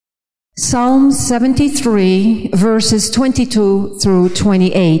Psalm 73, verses 22 through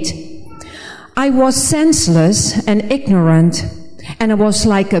 28. I was senseless and ignorant, and I was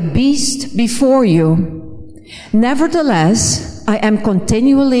like a beast before you. Nevertheless, I am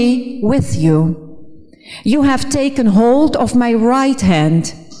continually with you. You have taken hold of my right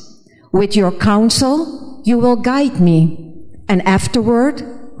hand. With your counsel, you will guide me, and afterward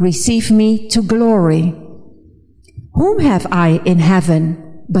receive me to glory. Whom have I in heaven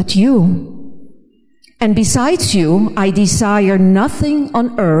but you? And besides you, I desire nothing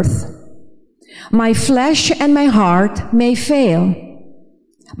on earth. My flesh and my heart may fail,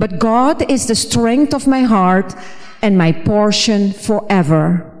 but God is the strength of my heart and my portion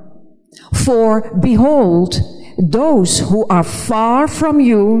forever. For behold, those who are far from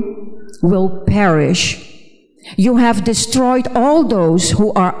you will perish. You have destroyed all those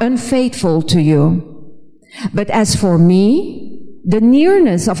who are unfaithful to you. But as for me, the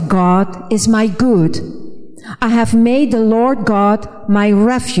nearness of God is my good. I have made the Lord God my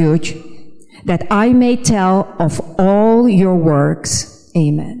refuge, that I may tell of all your works.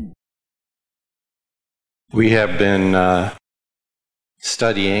 Amen. We have been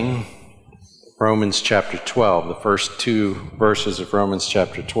studying Romans chapter 12, the first two verses of Romans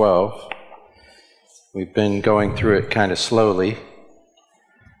chapter 12. We've been going through it kind of slowly.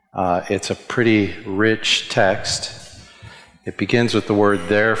 It's a pretty rich text. It begins with the word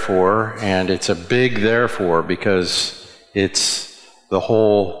therefore, and it's a big therefore because it's the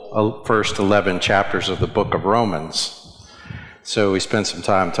whole first 11 chapters of the book of Romans. So we spent some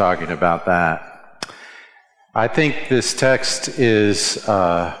time talking about that. I think this text is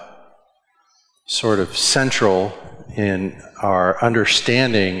sort of central in our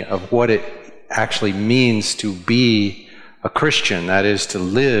understanding of what it actually means to be a Christian, that is, to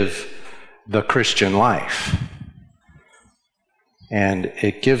live the Christian life. And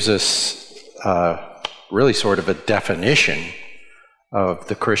it gives us really sort of a definition of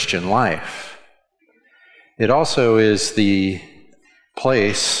the Christian life. It also is the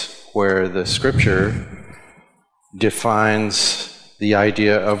place where the Scripture defines the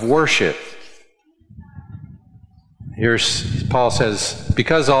idea of worship. Here's Paul says,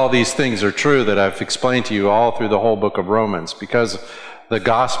 because all these things are true that I've explained to you all through the whole book of Romans, because the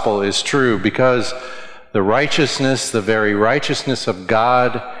gospel is true, because the righteousness, the very righteousness of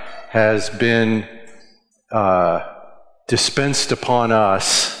God has been dispensed upon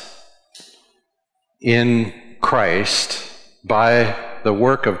us in Christ by the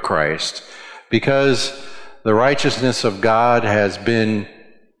work of Christ, because the righteousness of God has been,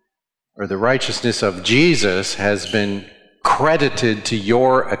 or the righteousness of Jesus has been credited to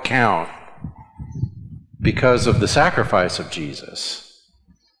your account because of the sacrifice of Jesus.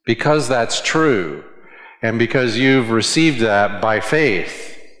 Because that's true, and because you've received that by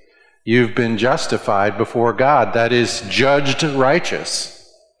faith, you've been justified before God, that is, judged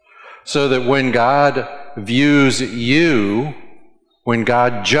righteous. So that when God views you, when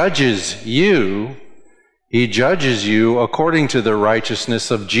God judges you, He judges you according to the righteousness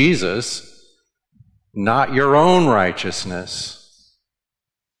of Jesus, not your own righteousness.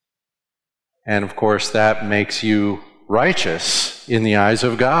 And of course, that makes you righteous in the eyes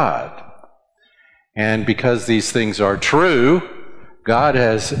of God. And because these things are true, God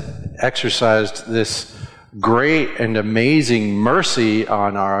has exercised this great and amazing mercy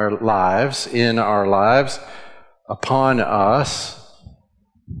on our lives, in our lives, upon us.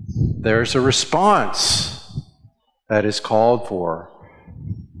 There's a response that is called for.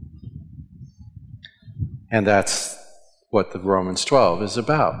 And that's what the Romans 12 is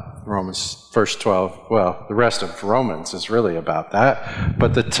about. Romans first 12, well, the rest of Romans is really about that.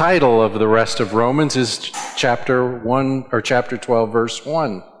 But the title of the rest of Romans is chapter 1 or chapter 12, verse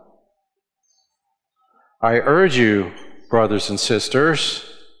 1. I urge you, brothers and sisters,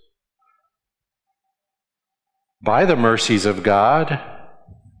 by the mercies of God,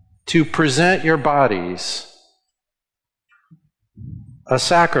 to present your bodies a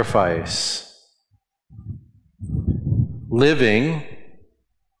sacrifice, living,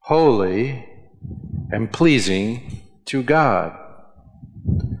 holy, and pleasing to God,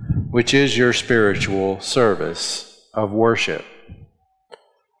 which is your spiritual service of worship.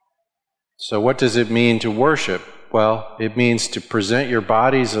 So what does it mean to worship? Well, it means to present your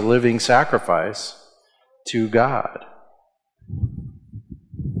bodies a living sacrifice to God.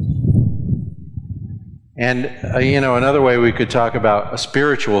 And, another way we could talk about a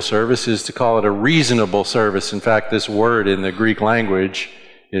spiritual service is to call it a reasonable service. In fact, this word in the Greek language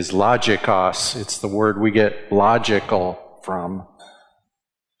is logikos. It's the word we get logical from.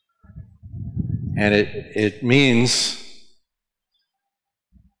 And it means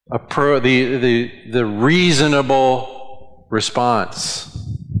the reasonable response.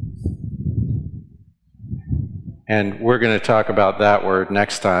 And we're going to talk about that word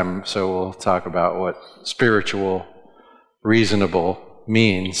next time, so we'll talk about what spiritual, reasonable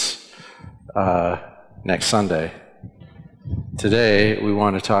means next Sunday. Today, we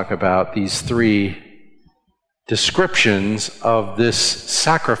want to talk about these three descriptions of this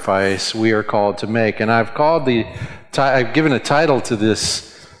sacrifice we are called to make. And I've given a title to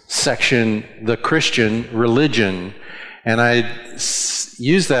this section, The Christian Religion. And I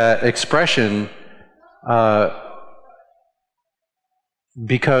use that expression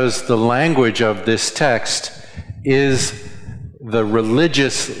because the language of this text is the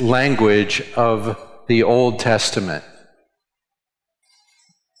religious language of the Old Testament.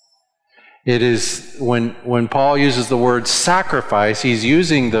 It is, when Paul uses the word sacrifice, he's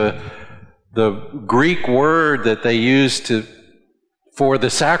using the Greek word that they used for the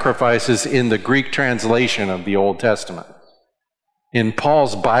sacrifices in the Greek translation of the Old Testament. In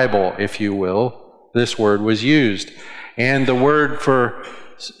Paul's Bible, if you will, this word was used. And the word for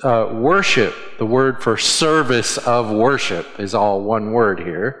worship, the word for service of worship, is all one word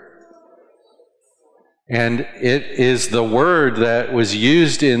here. And it is the word that was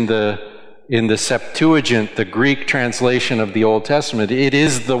used in the Septuagint, the Greek translation of the Old Testament. It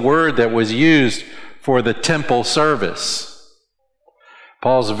is the word that was used for the temple service.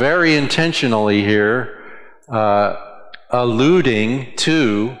 Paul's very intentionally here alluding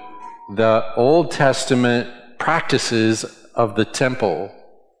to the Old Testament practices of the temple.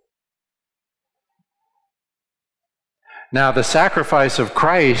 Now, the sacrifice of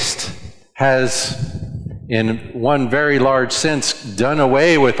Christ has, in one very large sense, done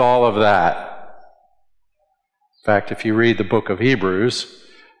away with all of that. In fact, if you read the book of Hebrews,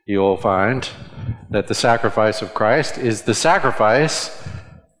 you'll find that the sacrifice of Christ is the sacrifice,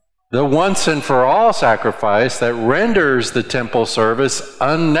 the once and for all sacrifice that renders the temple service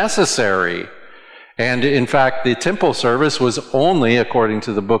unnecessary. And in fact, the temple service was only, according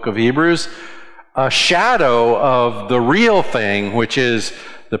to the book of Hebrews, a shadow of the real thing, which is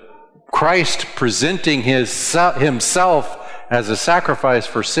Christ presenting himself as a sacrifice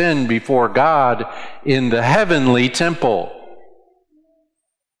for sin before God in the heavenly temple.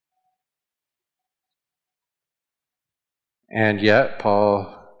 And yet,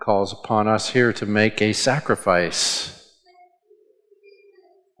 Paul calls upon us here to make a sacrifice.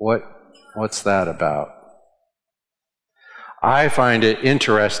 What's that about? I find it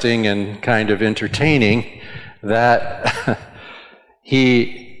interesting and kind of entertaining that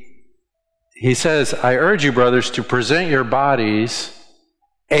he says, I urge you, brothers, to present your bodies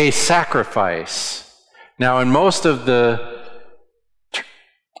a sacrifice. Now, in most of the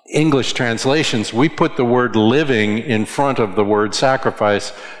English translations, we put the word living in front of the word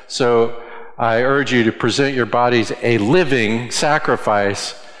sacrifice. So I urge you to present your bodies a living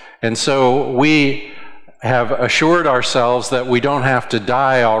sacrifice. And so we have assured ourselves that we don't have to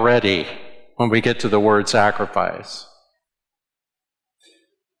die already when we get to the word sacrifice.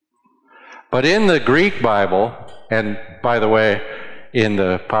 But in the Greek Bible, and by the way, in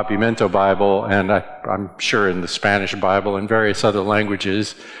the Papiamento Bible, and I'm sure in the Spanish Bible and various other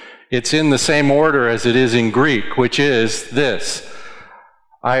languages, it's in the same order as it is in Greek, which is this: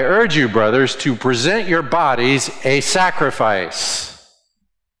 I urge you, brothers, to present your bodies a sacrifice,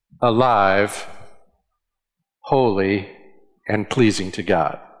 alive, holy, and pleasing to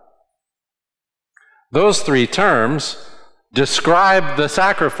God. Those three terms describe the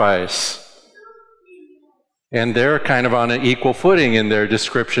sacrifice. And they're kind of on an equal footing in their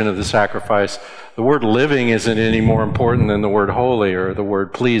description of the sacrifice. The word living isn't any more important than the word holy or the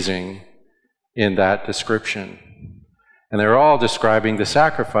word pleasing in that description. And they're all describing the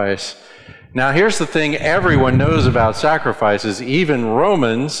sacrifice. Now, here's the thing everyone knows about sacrifices, even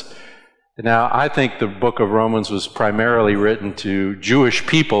Romans. Now, I think the book of Romans was primarily written to Jewish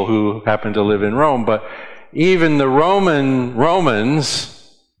people who happened to live in Rome, but even the Romans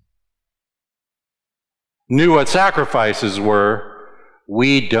knew what sacrifices were.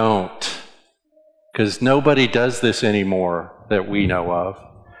 We don't, because nobody does this anymore that we know of.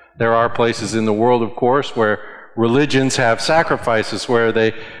 There are places in the world, of course, where religions have sacrifices where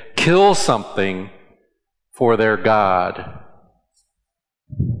they kill something for their God.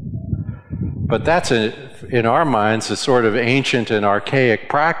 But that's, in our minds, a sort of ancient and archaic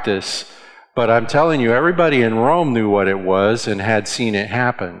practice. But I'm telling you, everybody in Rome knew what it was and had seen it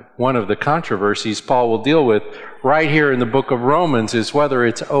happen. One of the controversies Paul will deal with right here in the book of Romans is whether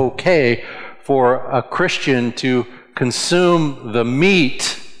it's okay for a Christian to consume the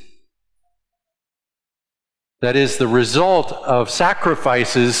meat that is the result of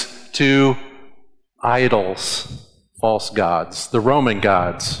sacrifices to idols, false gods, the Roman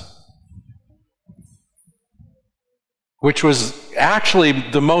gods, which was actually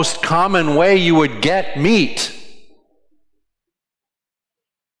the most common way you would get meat.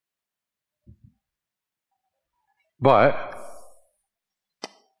 But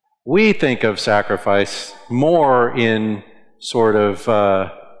we think of sacrifice more in sort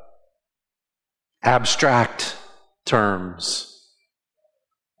of abstract terms.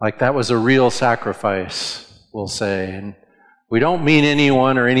 Like that was a real sacrifice, we'll say. And we don't mean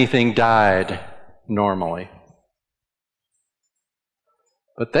anyone or anything died normally.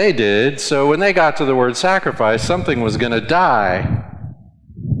 But they did, so when they got to the word sacrifice, something was going to die.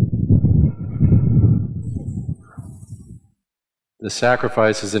 The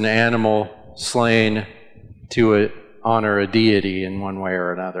sacrifice is an animal slain to honor a deity in one way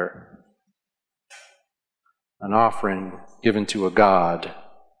or another. An offering given to a god.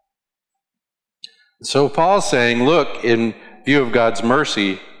 So Paul's saying, look, in view of God's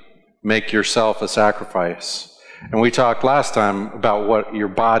mercy, make yourself a sacrifice. And we talked last time about what your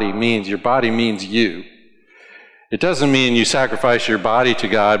body means. Your body means you. It doesn't mean you sacrifice your body to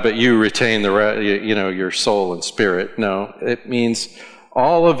God, but you retain your soul and spirit. No, it means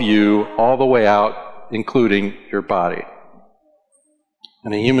all of you, all the way out, including your body.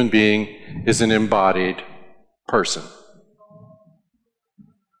 And a human being is an embodied person.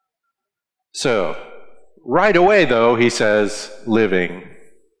 So, right away, though, he says, living.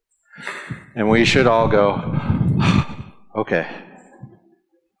 And we should all go, okay.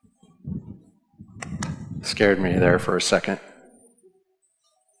 Scared me there for a second.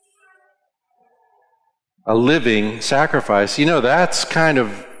 A living sacrifice. You know, that's kind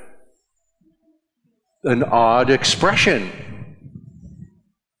of an odd expression.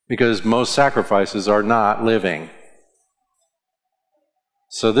 Because most sacrifices are not living.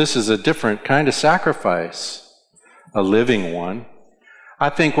 So this is a different kind of sacrifice. A living one. I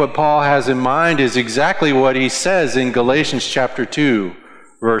think what Paul has in mind is exactly what he says in Galatians chapter 2,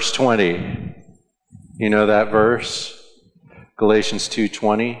 verse 20. You know that verse? Galatians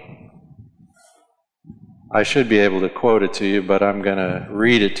 2:20. I should be able to quote it to you, but I'm going to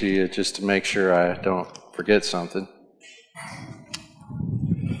read it to you just to make sure I don't forget something.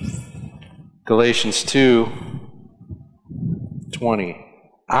 Galatians 2:20.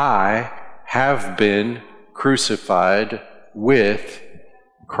 I have been crucified with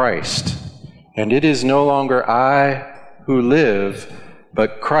Christ, and it is no longer I who live,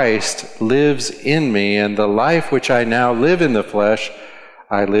 but Christ lives in me, and the life which I now live in the flesh,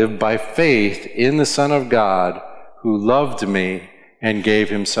 I live by faith in the Son of God, who loved me and gave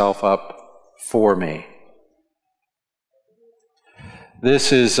himself up for me.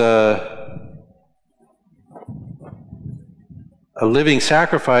 This is a living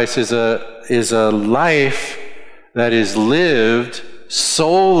sacrifice is a life that is lived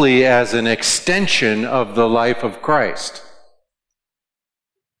solely as an extension of the life of Christ.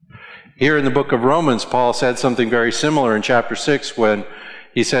 Here in the book of Romans, Paul said something very similar in chapter 6 when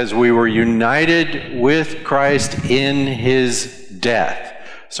he says we were united with Christ in his death.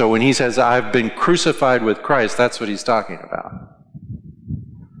 So when he says, I've been crucified with Christ, that's what he's talking about.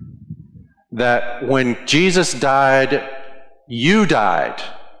 That when Jesus died, you died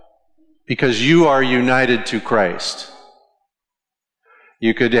because you are united to Christ.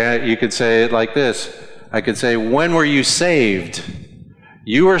 You could say it like this. I could say, when were you saved?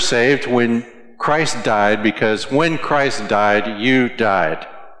 You were saved when Christ died, because when Christ died, you died.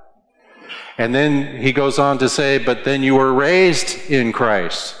 And then he goes on to say, but then you were raised in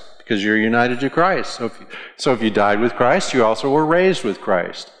Christ, because you're united to Christ. So if you died with Christ, you also were raised with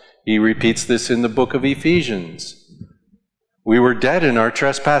Christ. He repeats this in the book of Ephesians. We were dead in our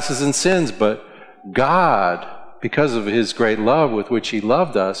trespasses and sins, but God, because of his great love with which he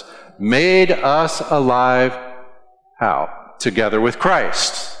loved us, made us alive. How? Together with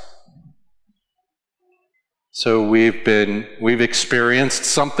Christ. So we've experienced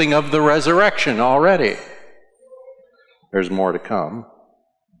something of the resurrection already. There's more to come.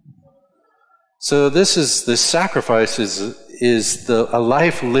 So this sacrifice is a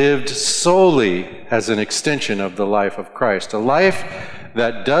life lived solely as an extension of the life of Christ. A life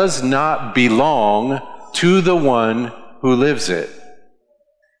that does not belong to the one who lives it.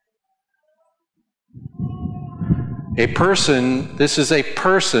 This is a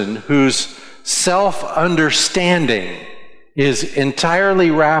person whose self-understanding is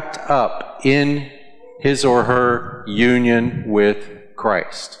entirely wrapped up in his or her union with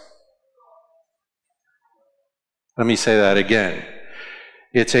Christ. Let me say that again.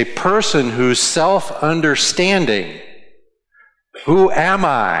 It's a person who's self-understanding. Who am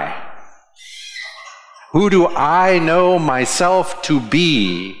I? Who do I know myself to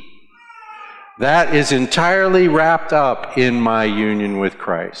be? That is entirely wrapped up in my union with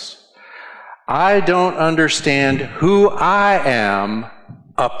Christ. I don't understand who I am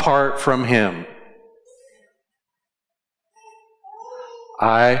apart from Him.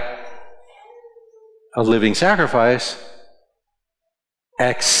 I, a living sacrifice,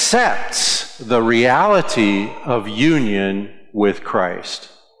 accepts the reality of union with Christ.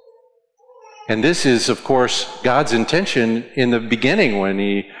 And this is, of course, God's intention in the beginning when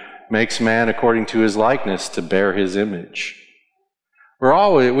He makes man according to His likeness to bear His image. We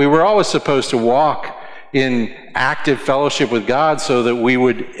were always supposed to walk in active fellowship with God so that we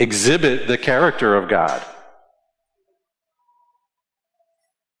would exhibit the character of God.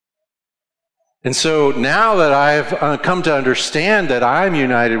 And so now that I've come to understand that I'm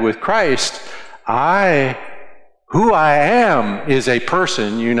united with Christ, who I am is a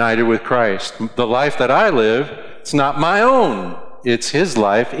person united with Christ. The life that I live, it's not my own. It's His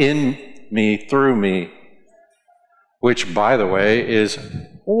life in me, through me. Which, by the way, is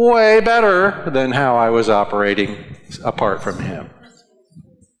way better than how I was operating apart from Him.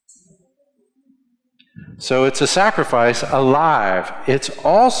 So it's a sacrifice alive. It's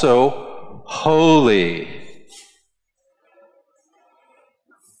also holy.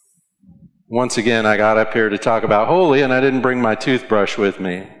 Once again, I got up here to talk about holy, and I didn't bring my toothbrush with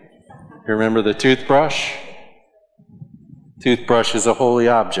me. You remember the toothbrush? Toothbrush is a holy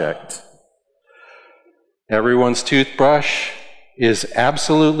object. Everyone's toothbrush is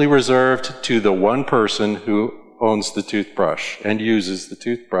absolutely reserved to the one person who owns the toothbrush and uses the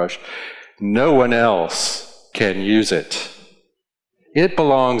toothbrush. No one else can use it. It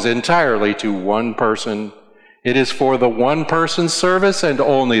belongs entirely to one person. It is for the one person's service and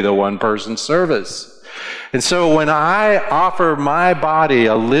only the one person's service. And so when I offer my body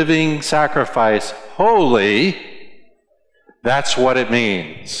a living sacrifice holy, that's what it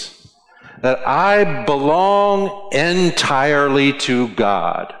means. That I belong entirely to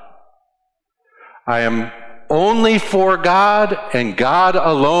God. I am only for God, and God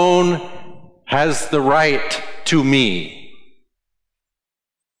alone has the right to me.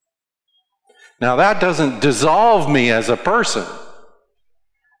 Now that doesn't dissolve me as a person.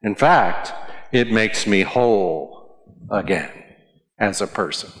 In fact, it makes me whole again as a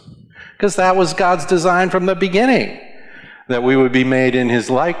person. Because that was God's design from the beginning. That we would be made in His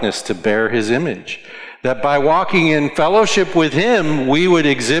likeness to bear His image. That by walking in fellowship with Him, we would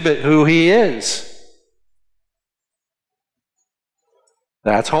exhibit who He is.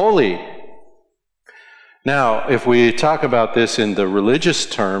 That's holy. Now, if we talk about this in the religious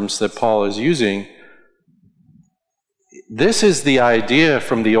terms that Paul is using, this is the idea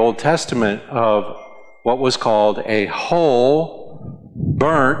from the Old Testament of what was called a whole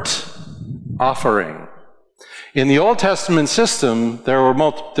burnt offering. In the Old Testament system, there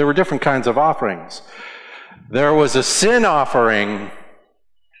were different kinds of offerings. There was a sin offering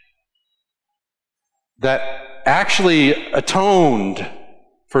that actually atoned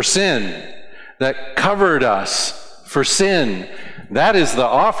for sin, that covered us for sin. That is the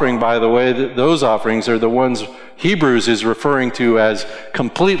offering, by the way. Those offerings are the ones Hebrews is referring to as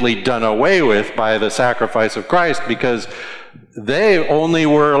completely done away with by the sacrifice of Christ, because they only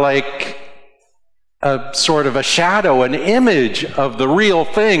were like a sort of a shadow, an image of the real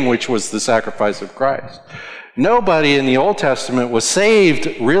thing, which was the sacrifice of Christ. Nobody in the Old Testament was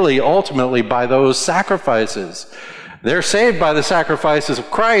saved really ultimately by those sacrifices. They're saved by the sacrifices of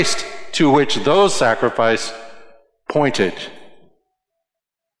Christ, to which those sacrifices pointed.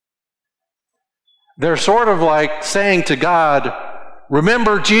 They're sort of like saying to God,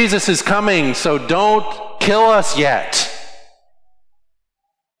 remember Jesus is coming, so don't kill us yet.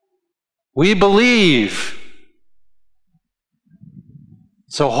 We believe.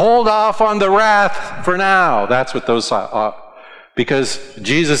 So hold off on the wrath for now. That's what those are, because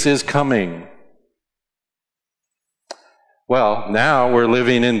Jesus is coming. Well, now we're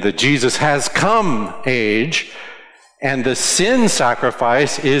living in the Jesus has come age, and the sin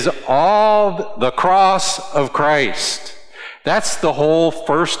sacrifice is all the cross of Christ. That's the whole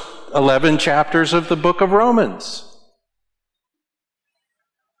first 11 chapters of the book of Romans.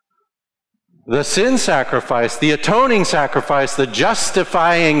 The sin sacrifice, the atoning sacrifice, the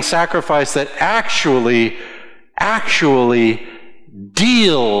justifying sacrifice that actually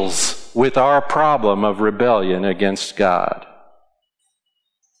deals with our problem of rebellion against God.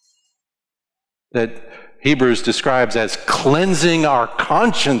 That Hebrews describes as cleansing our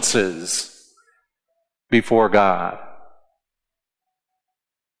consciences before God.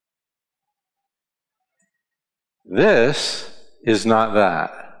 This is not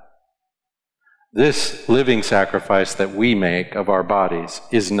that. This living sacrifice that we make of our bodies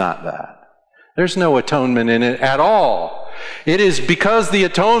is not that. There's no atonement in it at all. It is because the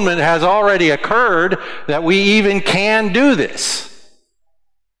atonement has already occurred that we even can do this.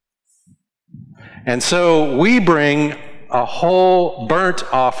 And so we bring a whole burnt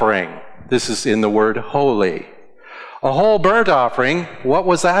offering. This is in the word holy. A whole burnt offering, what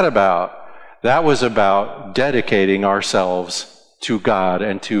was that about? That was about dedicating ourselves to God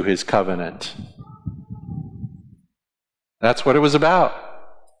and to His covenant. That's what it was about.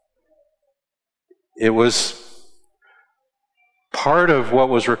 It was part of what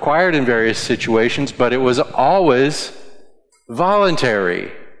was required in various situations, but it was always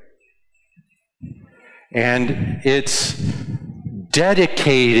voluntary. And it's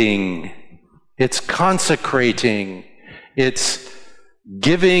dedicating, it's consecrating, it's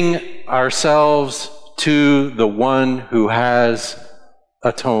giving ourselves to the one who has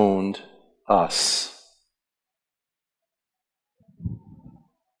atoned us.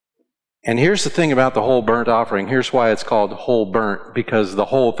 And here's the thing about the whole burnt offering. Here's why it's called whole burnt, because the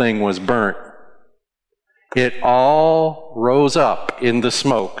whole thing was burnt. It all rose up in the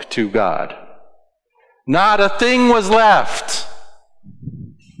smoke to God. Not a thing was left.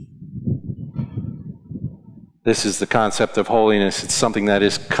 This is the concept of holiness. It's something that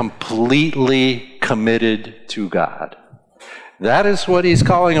is completely committed to God. That is what He's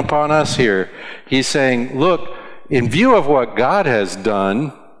calling upon us here. He's saying, look, in view of what God has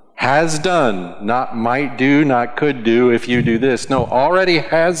done, not might do, not could do if you do this. No, already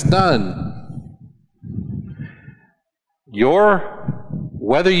has done.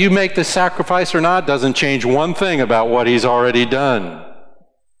 Whether you make the sacrifice or not doesn't change one thing about what He's already done.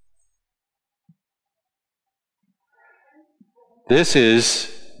 This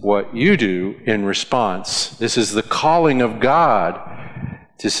is what you do in response. This is the calling of God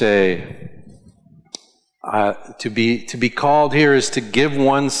to say, to be called here is to give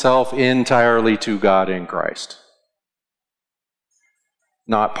oneself entirely to God in Christ.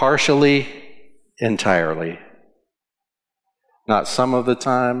 Not partially, entirely. Not some of the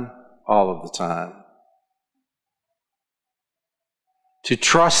time, all of the time. To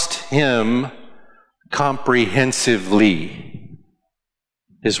trust Him comprehensively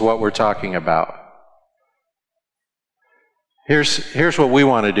is what we're talking about. Here's what we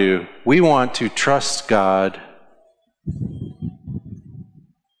want to do. We want to trust God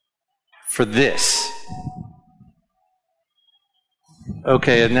for this.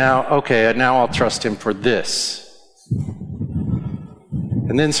 Okay, and now I'll trust Him for this.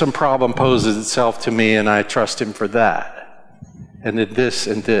 And then some problem poses itself to me and I trust Him for that. And then this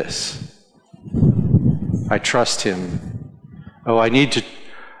and this. I trust Him. Oh, I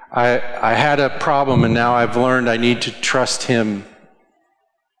had a problem and now I've learned I need to trust Him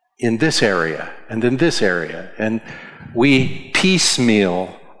in this area and then this area. And we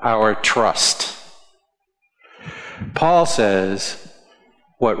piecemeal our trust. Paul says,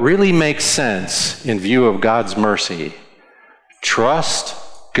 what really makes sense in view of God's mercy, trust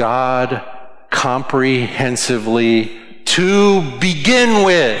God comprehensively to begin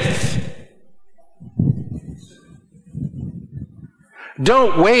with.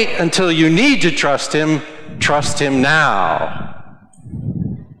 Don't wait until you need to trust Him. Trust Him now.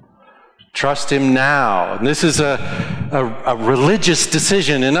 Trust Him now. And this is a religious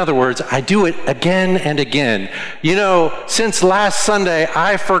decision. In other words, I do it again and again. You know, since last Sunday,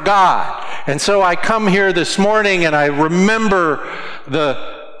 I forgot. And so I come here this morning and I remember the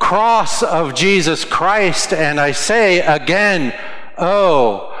cross of Jesus Christ and I say again,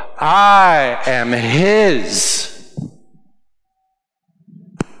 oh, I am His.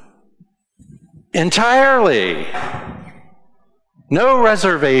 Entirely. No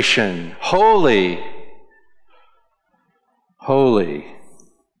reservation. Holy. Holy.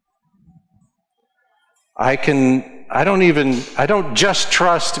 I don't just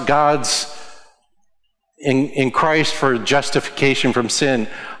trust God's in Christ for justification from sin.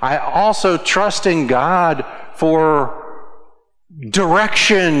 I also trust in God for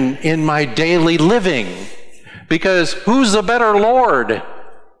direction in my daily living. Because who's the better Lord?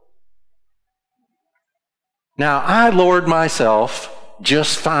 Now, I lord myself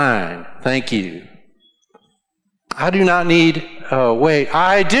just fine. Thank you. I do not need,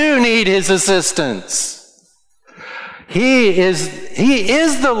 I do need His assistance. He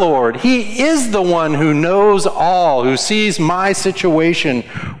is the Lord. He is the one who knows all, who sees my situation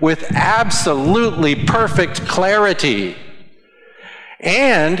with absolutely perfect clarity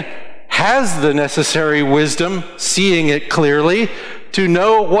and has the necessary wisdom, seeing it clearly, to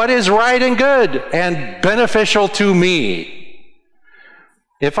know what is right and good and beneficial to me.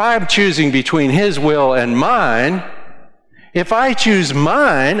 If I'm choosing between his will and mine, if I choose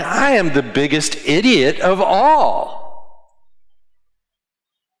mine, I am the biggest idiot of all.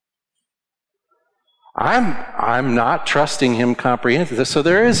 I'm not trusting him comprehensively. So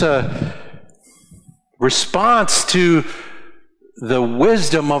there is a response to the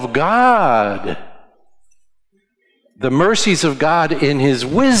wisdom of God, the mercies of God in his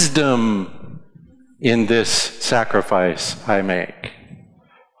wisdom in this sacrifice I make,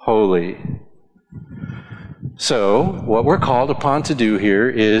 holy. So what we're called upon to do here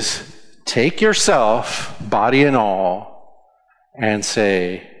is take yourself, body and all, and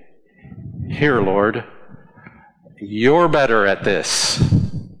say, here, Lord, you're better at this.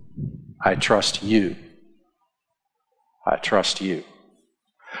 I trust you. I trust you.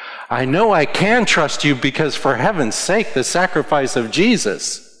 I know I can trust you because, for heaven's sake, the sacrifice of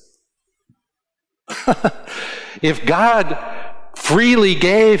Jesus. If God freely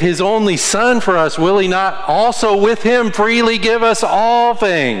gave his only Son for us, will he not also with him freely give us all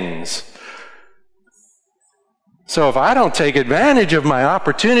things? So if I don't take advantage of my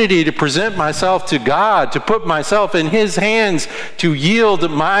opportunity to present myself to God, to put myself in his hands, to yield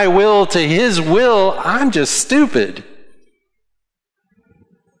my will to his will, I'm just stupid.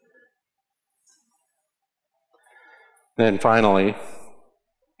 Then finally,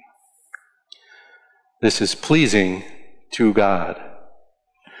 this is pleasing to God.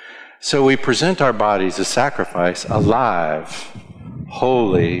 So we present our bodies as sacrifice, alive,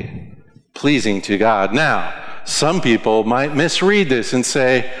 holy, pleasing to God. Now, some people might misread this and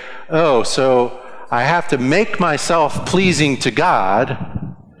say, oh, so I have to make myself pleasing to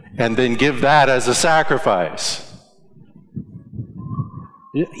God and then give that as a sacrifice.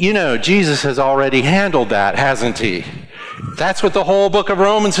 You know, Jesus has already handled that, hasn't he? That's what the whole book of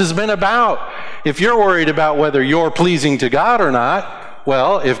Romans has been about. If you're worried about whether you're pleasing to God or not,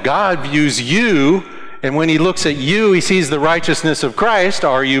 well, if God views you, and when he looks at you, he sees the righteousness of Christ,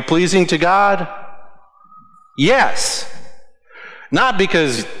 are you pleasing to God? Yes. Not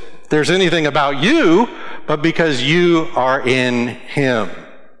because there's anything about you, but because you are in him.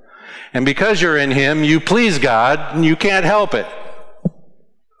 And because you're in him, you please God, and you can't help it.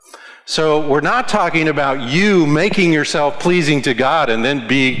 So we're not talking about you making yourself pleasing to God and then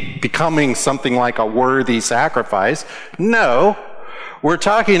becoming something like a worthy sacrifice. No, we're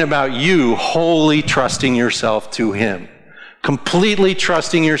talking about you wholly trusting yourself to him, completely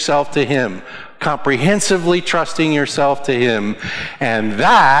trusting yourself to him, comprehensively trusting yourself to him, and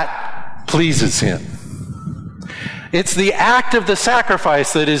that pleases him. It's the act of the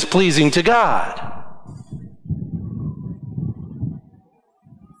sacrifice that is pleasing to God.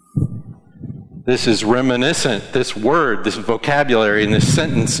 This is reminiscent, this word, this vocabulary in this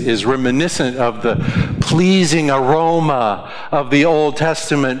sentence is reminiscent of the pleasing aroma of the Old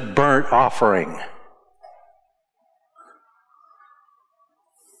Testament burnt offering.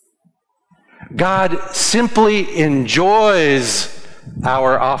 God simply enjoys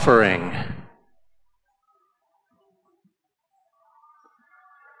our offering.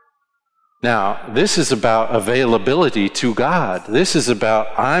 Now, this is about availability to God. This is about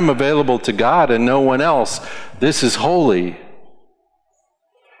I'm available to God and no one else. This is holy.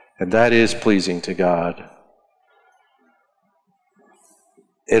 And that is pleasing to God.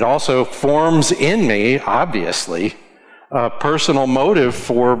 It also forms in me, obviously, a personal motive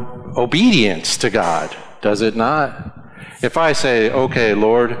for obedience to God, does it not? If I say, okay,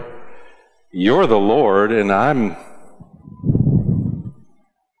 Lord, you're the Lord, and I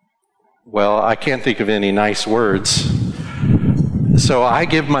can't think of any nice words. So I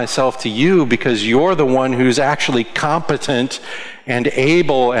give myself to you because you're the one who's actually competent and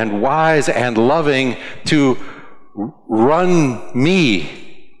able and wise and loving to run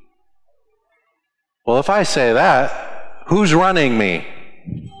me. Well, if I say that, who's running me?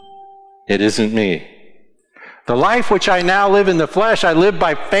 It isn't me. The life which I now live in the flesh, I live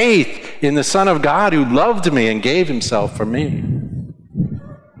by faith in the Son of God who loved me and gave himself for me.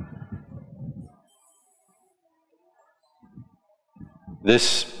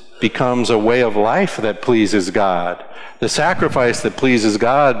 This becomes a way of life that pleases God. The sacrifice that pleases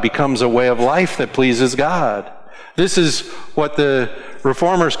God becomes a way of life that pleases God. This is what the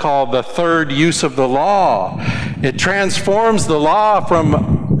Reformers call the third use of the law. It transforms the law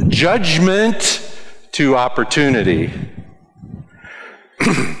from judgment to opportunity.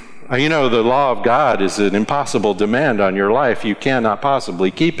 You know, the law of God is an impossible demand on your life. You cannot possibly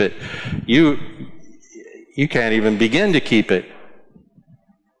keep it. You can't even begin to keep it.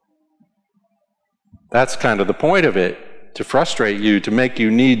 That's kind of the point of it. to frustrate you, to make you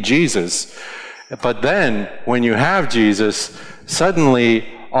need Jesus. But then, when you have Jesus, suddenly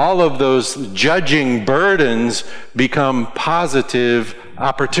all of those judging burdens become positive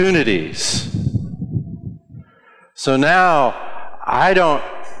opportunities. So now, I don't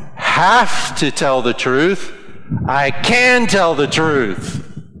have to tell the truth. I can tell the truth.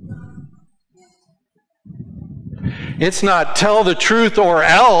 It's not tell the truth or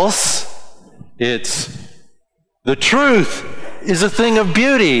else. It's the truth is a thing of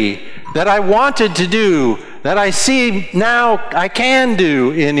beauty that I wanted to do, that I see now I can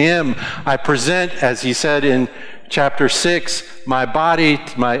do in Him. I present, as He said in chapter 6, my body,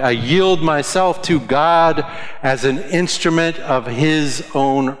 I yield myself to God as an instrument of His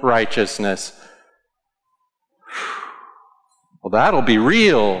own righteousness. Well, that'll be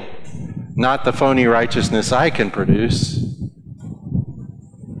real, not the phony righteousness I can produce.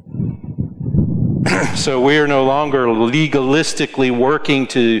 So we are no longer legalistically working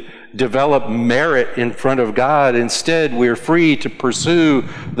to develop merit in front of God. Instead, we're free to pursue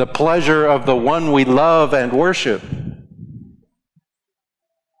the pleasure of the one we love and worship.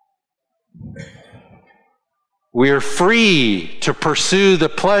 We're free to pursue the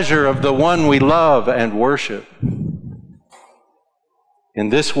pleasure of the one we love and worship. In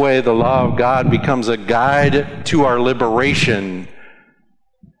this way, the law of God becomes a guide to our liberation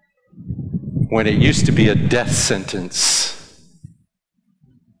when it used to be a death sentence.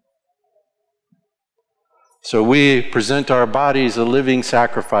 So we present our bodies a living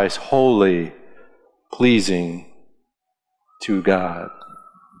sacrifice, holy, pleasing to God.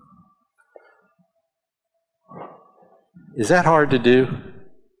 Is that hard to do?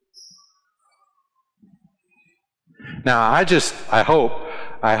 Now, I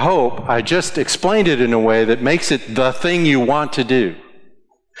hope I just explained it in a way that makes it the thing you want to do.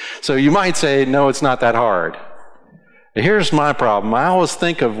 So you might say, no, it's not that hard. Here's my problem. I always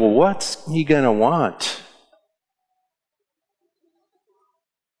think of, well, what's he going to want?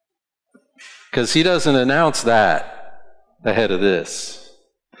 Because he doesn't announce that ahead of this.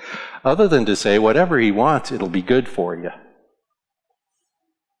 Other than to say, whatever he wants, it'll be good for you.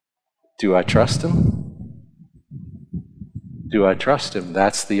 Do I trust him? Do I trust him?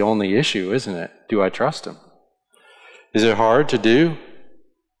 That's the only issue, isn't it? Do I trust him? Is it hard to do?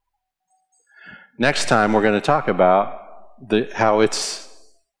 Next time we're going to talk about how it's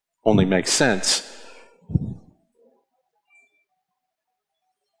only makes sense.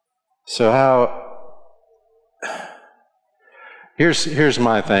 So here's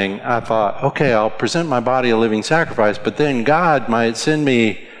my thing. I thought, okay, I'll present my body a living sacrifice, but then God might send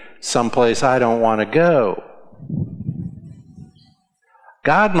me someplace I don't want to go.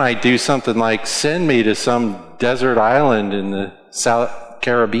 God might do something like send me to some desert island in the South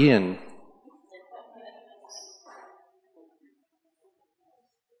Caribbean.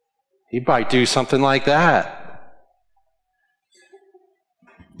 He might do something like that.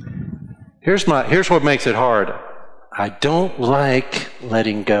 Here's what makes it hard. I don't like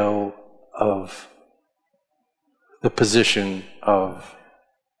letting go of the position of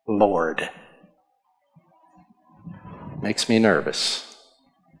Lord. Makes me nervous.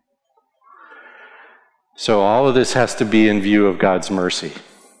 So all of this has to be in view of God's mercy.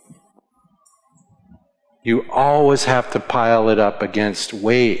 You always have to pile it up against,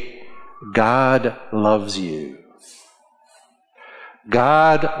 wait, God loves you.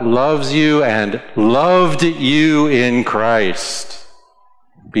 God loves you and loved you in Christ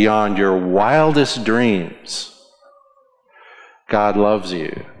beyond your wildest dreams. God loves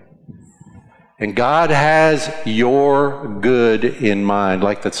you. And God has your good in mind,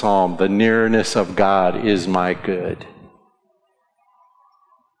 like the psalm, the nearness of God is my good.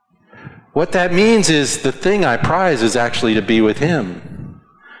 What that means is the thing I prize is actually to be with Him.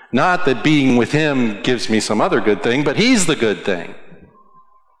 Not that being with Him gives me some other good thing, but He's the good thing.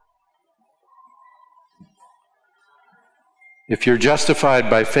 If you're justified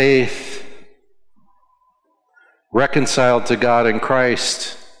by faith, reconciled to God in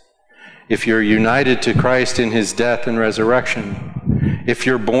Christ, if you're united to Christ in His death and resurrection, if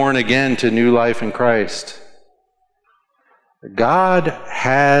you're born again to new life in Christ, God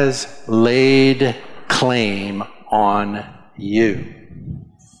has laid claim on you.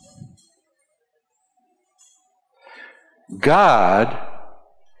 God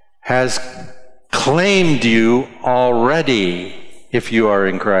has claimed you already if you are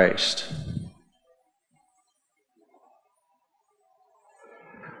in Christ.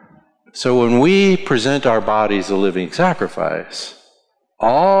 So when we present our bodies a living sacrifice,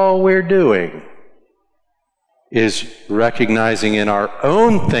 all we're doing is recognizing in our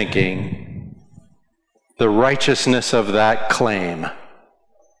own thinking the righteousness of that claim.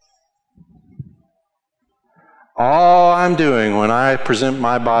 All I'm doing when I present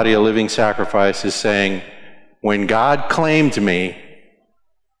my body a living sacrifice is saying, when God claimed me,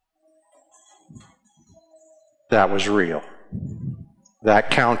 that was real. That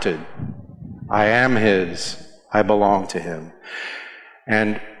counted. I am His. I belong to Him.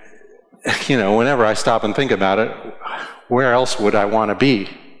 And, whenever I stop and think about it, where else would I want to be?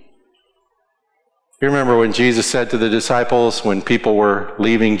 You remember when Jesus said to the disciples, when people were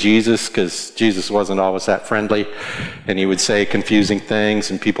leaving Jesus, because Jesus wasn't always that friendly, and He would say confusing things,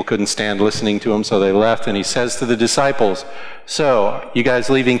 and people couldn't stand listening to Him, so they left, and He says to the disciples, so, you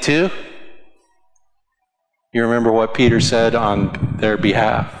guys leaving too? You remember what Peter said on their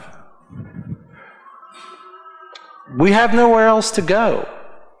behalf? We have nowhere else to go.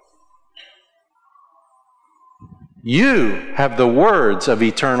 You have the words of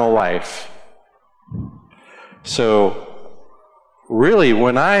eternal life. So, really,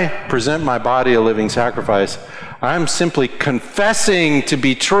 when I present my body a living sacrifice, I'm simply confessing to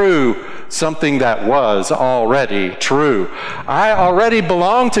be true something that was already true. I already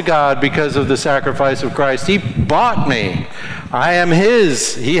belong to God because of the sacrifice of Christ. He bought me. I am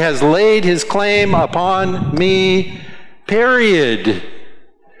His. He has laid His claim upon me, period.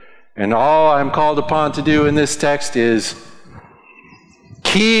 And all I'm called upon to do in this text is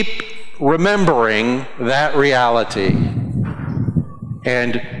keep remembering that reality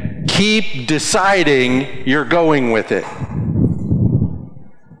and keep deciding you're going with it.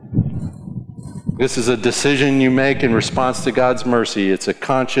 This is a decision you make in response to God's mercy. It's a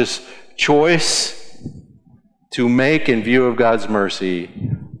conscious choice to make in view of God's mercy.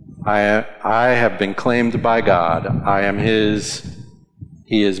 I have been claimed by God. I am His.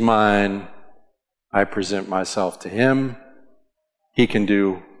 He is mine. I present myself to Him. He can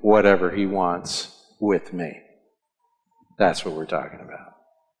do whatever He wants with me. That's what we're talking about.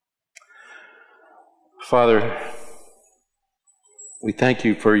 Father, we thank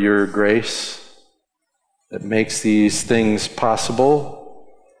You for Your grace that makes these things possible.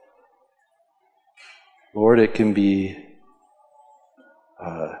 Lord, it can be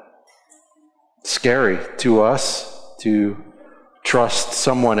scary to us to trust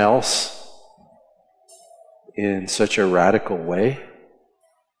someone else in such a radical way.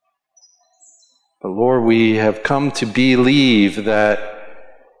 But Lord, we have come to believe that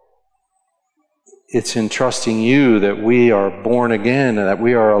it's in trusting You that we are born again, and that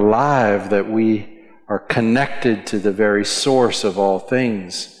we are alive, that we are connected to the very source of all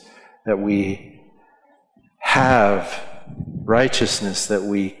things, that we have righteousness, that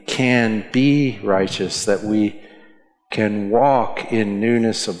we can be righteous, that we can walk in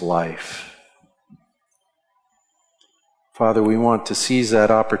newness of life. Father, we want to seize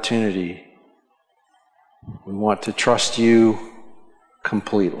that opportunity. We want to trust You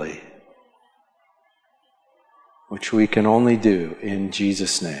completely, which we can only do in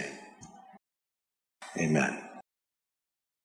Jesus' name. Amen.